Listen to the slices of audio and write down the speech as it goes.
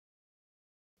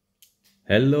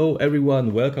Hello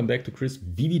everyone, welcome back to Chris'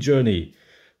 Veve journey.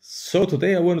 So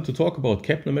today I wanted to talk about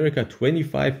Captain America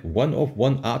 25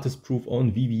 one-of-one artist proof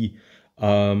on Veve.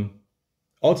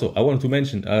 Also, I wanted to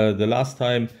mention the last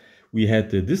time we had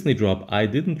the Disney drop, I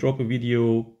didn't drop a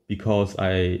video because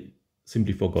I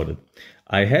simply forgot it.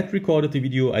 I had recorded the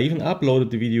video, I even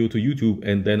uploaded the video to YouTube,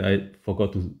 and then I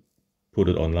forgot to put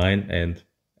it online, and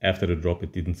after the drop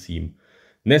it didn't seem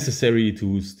necessary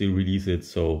to still release it.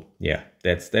 So yeah,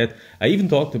 that's that. I even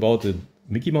talked about the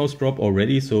Mickey Mouse drop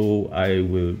already, so I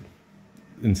will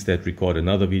instead record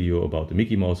another video about the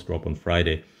Mickey Mouse drop on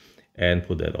Friday and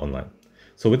put that online.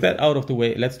 So with that out of the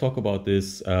way, let's talk about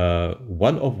this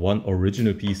one-of-one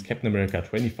original piece, Captain America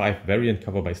 25 variant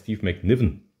cover by Steve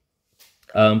McNiven.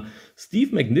 Steve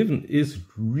McNiven is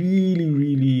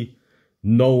really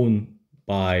known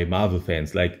by Marvel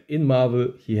fans. Like in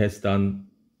Marvel, he has done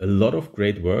a lot of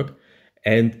great work,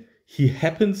 and he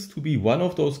happens to be one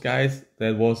of those guys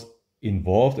that was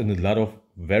involved in a lot of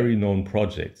very known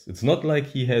projects. It's not like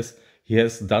he has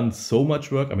done so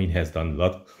much work. I mean, he has done a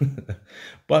lot,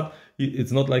 but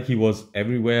it's not like he was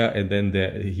everywhere and then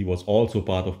he was also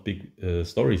part of big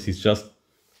stories. He's just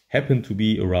happened to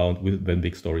be around when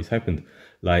big stories happened,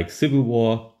 like Civil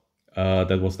War,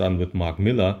 that was done with Mark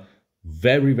Miller,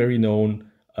 very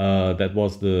known. That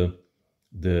was the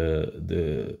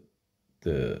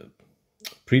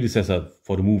predecessor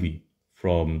for the movie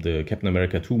from the Captain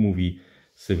America 2 movie,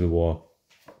 Civil War.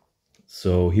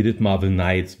 So he did Marvel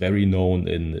Knights, very known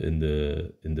in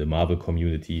the Marvel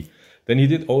community. Then he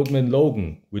did Old Man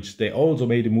Logan, which they also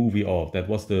made a movie of. That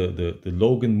was the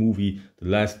Logan movie, the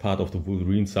last part of the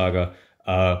Wolverine saga.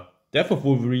 Death of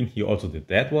Wolverine, he also did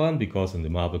that one, because in the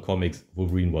Marvel comics,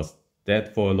 Wolverine was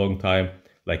dead for a long time,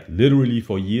 like literally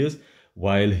for years,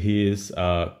 while his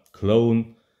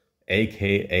clone,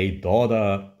 aka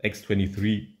daughter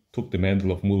X-23, took the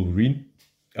mantle of Wolverine.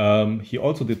 He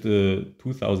also did the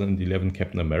 2011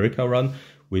 Captain America run,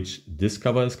 which this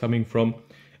cover is coming from.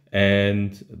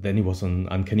 And then he was on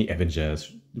Uncanny Avengers,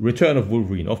 Return of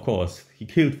Wolverine, of course. He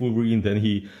killed Wolverine, then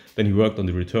he worked on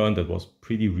the Return, that was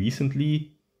pretty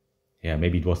recently. Yeah,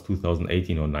 maybe it was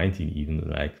 2018 or 19 even.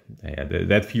 Like, yeah,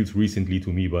 that feels recently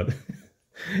to me, but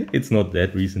it's not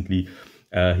that recently.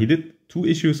 He did 2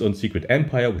 issues on Secret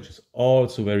Empire, which is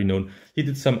also very known. He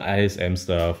did some ISM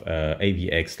stuff,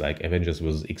 AVX, like Avengers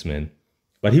vs. X-Men.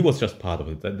 But he was just part of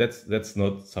it. That's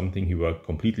not something he worked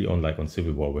completely on, like on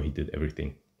Civil War, where he did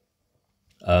everything.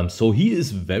 So he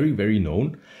is very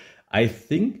known. I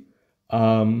think,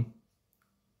 given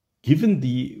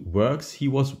the works he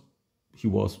was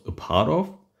a part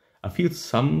of, I feel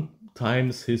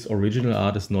sometimes his original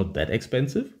art is not that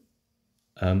expensive.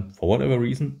 For whatever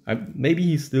reason. Maybe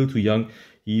he's still too young.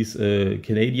 He's a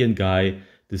Canadian guy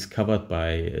discovered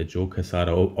by Joe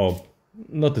Quesada, or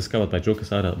not discovered by Joe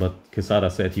Quesada, but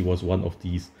Quesada said he was one of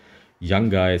these young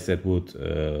guys that would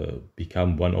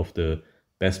become one of the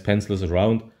best pencilers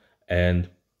around, and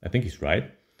I think he's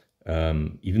right.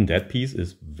 Even that piece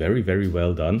is very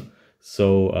well done.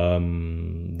 So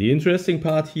the interesting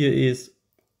part here is,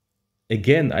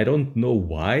 again, I don't know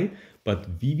why, but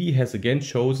Veve has again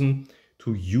chosen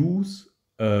to use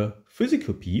a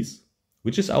physical piece,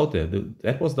 which is out there.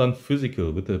 That was done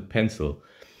physical with a pencil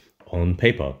on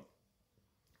paper,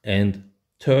 and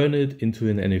turn it into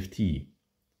an NFT,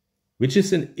 which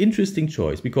is an interesting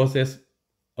choice, because there's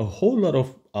a whole lot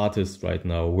of artists right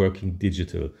now working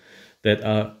digital that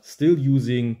are still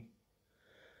using,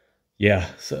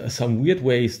 yeah, some weird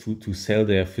ways to sell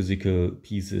their physical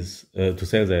pieces, to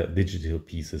sell their digital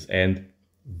pieces. And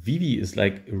Veve is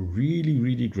like a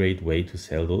really great way to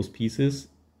sell those pieces.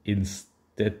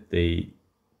 Instead, they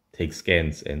take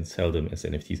scans and sell them as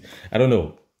NFTs. I don't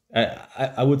know.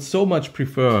 I would so much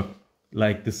prefer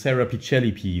like the Sarah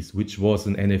Pichelli piece, which was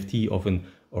an NFT of an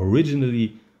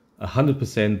originally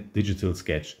 100% digital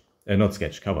sketch, not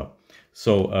sketch, cover.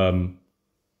 So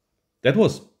that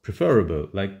was preferable.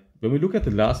 Like when we look at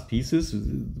the last pieces,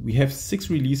 we have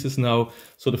 6 releases now.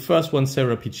 So the first one,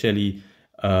 Sarah Pichelli,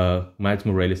 Miles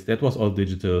Morales, that was all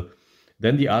digital.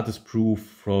 Then the artist proof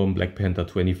from Black Panther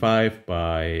 25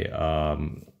 by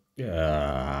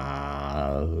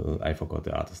I forgot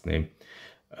the artist name.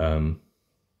 Who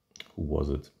was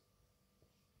it?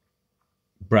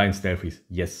 Brian Stelfreeze.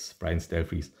 Yes, Brian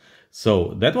Stelfreeze.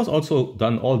 So that was also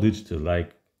done all digital.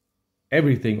 Like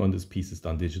everything on this piece is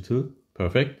done digital.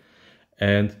 Perfect.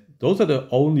 And those are the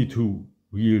only 2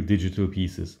 real digital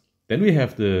pieces. Then we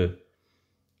have the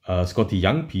Scotty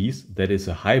Young piece that is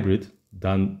a hybrid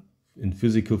done in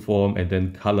physical form and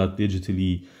then colored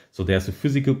digitally. So there's a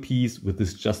physical piece with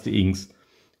this just the inks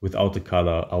without the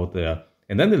color out there.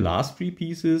 And then the last 3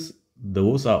 pieces,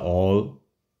 those are all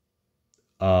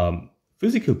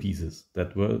physical pieces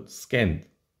that were scanned.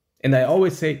 And I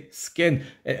always say scanned.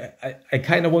 I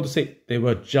kind of want to say they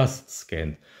were just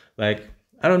scanned. Like,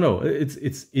 I don't know.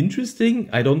 It's interesting.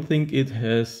 I don't think it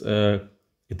has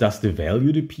it does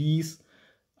devalue the piece.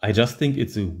 I just think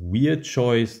it's a weird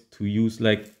choice to use.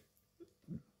 Like,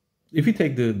 if you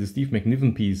take the Steve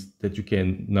McNiven piece that you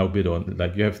can now bid on,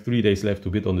 like you have 3 days left to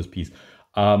bid on this piece.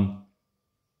 The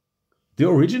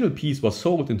original piece was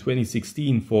sold in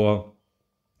 2016 for,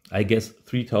 I guess,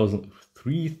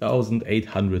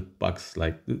 $3,800.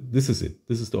 Like, this is it.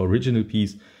 This is the original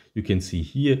piece. You can see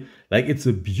here, like, it's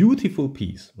a beautiful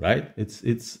piece, right?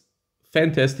 It's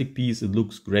fantastic piece. It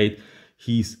looks great.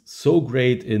 He's so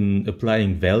great in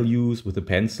applying values with a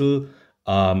pencil.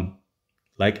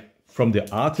 Like, from the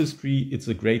artistry, it's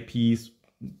a great piece.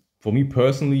 For me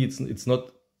personally, it's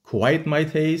not quite my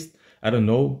taste. I don't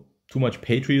know, too much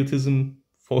patriotism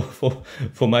for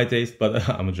my taste, but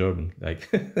I'm a German. Like,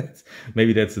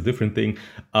 maybe that's a different thing.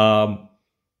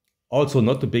 Also,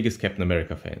 not the biggest Captain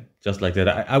America fan. Just like that,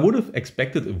 I would have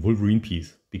expected a Wolverine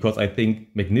piece, because I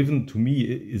think McNiven to me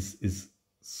is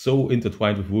so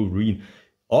intertwined with Wolverine,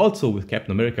 also with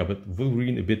Captain America, but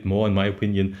Wolverine a bit more in my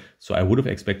opinion. So I would have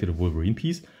expected a Wolverine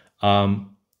piece.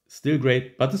 Still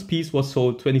great, but this piece was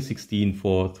sold 2016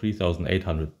 for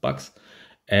 $3,800,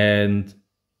 and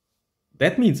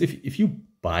that means if you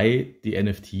buy the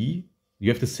NFT, you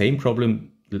have the same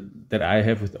problem that I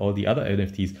have with all the other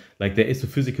NFTs. Like, there is a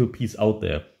physical piece out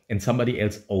there and somebody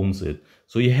else owns it.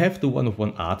 So you have the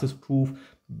one-of-one artist proof,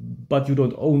 but you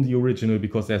don't own the original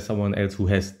because there's someone else who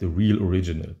has the real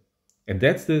original. And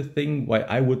that's the thing why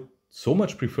I would so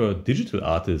much prefer digital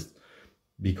artists,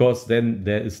 because then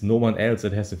there is no one else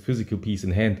that has a physical piece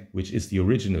in hand, which is the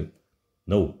original.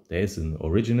 No, there is an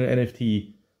original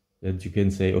NFT that you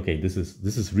can say, okay, this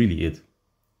is really it.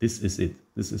 This is it.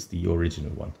 This is the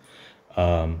original one.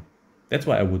 That's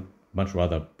why I would much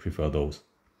rather prefer those,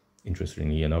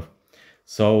 interestingly enough.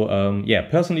 So yeah,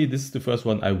 personally, this is the first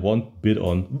one I won't bid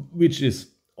on, which is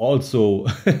also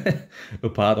a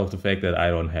part of the fact that I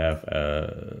don't have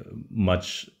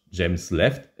much gems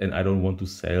left, and I don't want to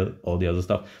sell all the other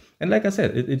stuff. And like I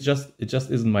said, it just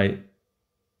isn't my,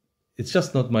 it's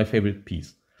just not my favorite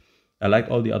piece. I like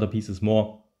all the other pieces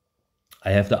more. I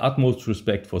have the utmost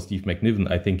respect for Steve McNiven.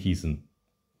 I think he's an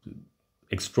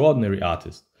extraordinary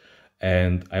artist,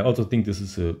 and I also think this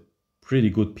is a pretty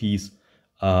good piece.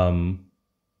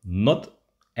 Not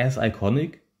as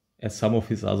iconic as some of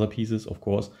his other pieces, of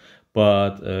course,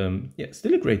 but yeah,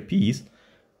 still a great piece.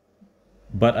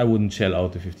 But I wouldn't shell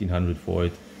out the 1,500 for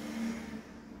it,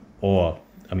 or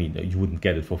I mean, you wouldn't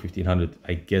get it for 1,500.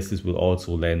 I guess this will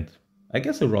also land, I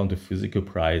guess, around the physical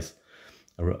price,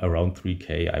 around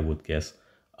 3K, I would guess.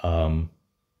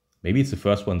 Maybe it's the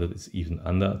first one that is even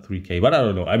under 3K, but I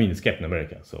don't know. I mean, it's Captain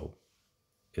America, so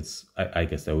it's, I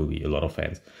guess there will be a lot of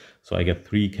fans. So I get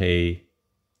 3K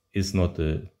is not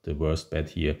the worst bet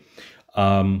here.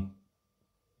 But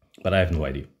I have no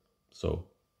idea. So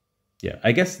yeah,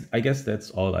 I guess that's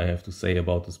all I have to say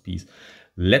about this piece.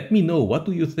 Let me know, what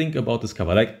do you think about this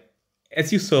cover? Like,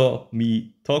 as you saw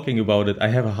me talking about it, I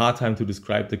have a hard time to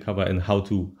describe the cover and how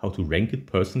to rank it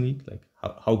personally. Like,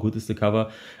 how good is the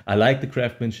cover? I like the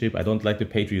craftsmanship. I don't like the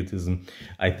patriotism.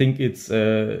 I think it's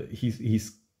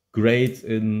he's great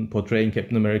in portraying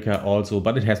Captain America also,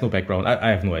 but it has no background.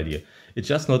 I have no idea. It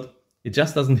just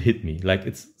doesn't hit me. Like,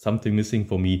 it's something missing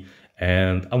for me.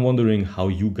 And I'm wondering how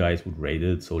you guys would rate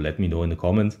it. So let me know in the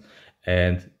comments.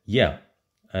 And yeah,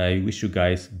 I wish you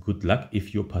guys good luck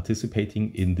if you're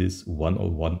participating in this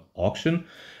one-on-one auction.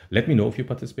 Let me know if you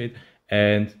participate.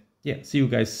 And yeah, see you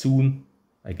guys soon,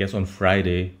 I guess on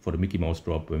Friday, for the Mickey Mouse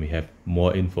drop when we have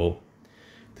more info.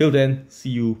 Till then, see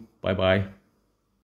you. Bye-bye.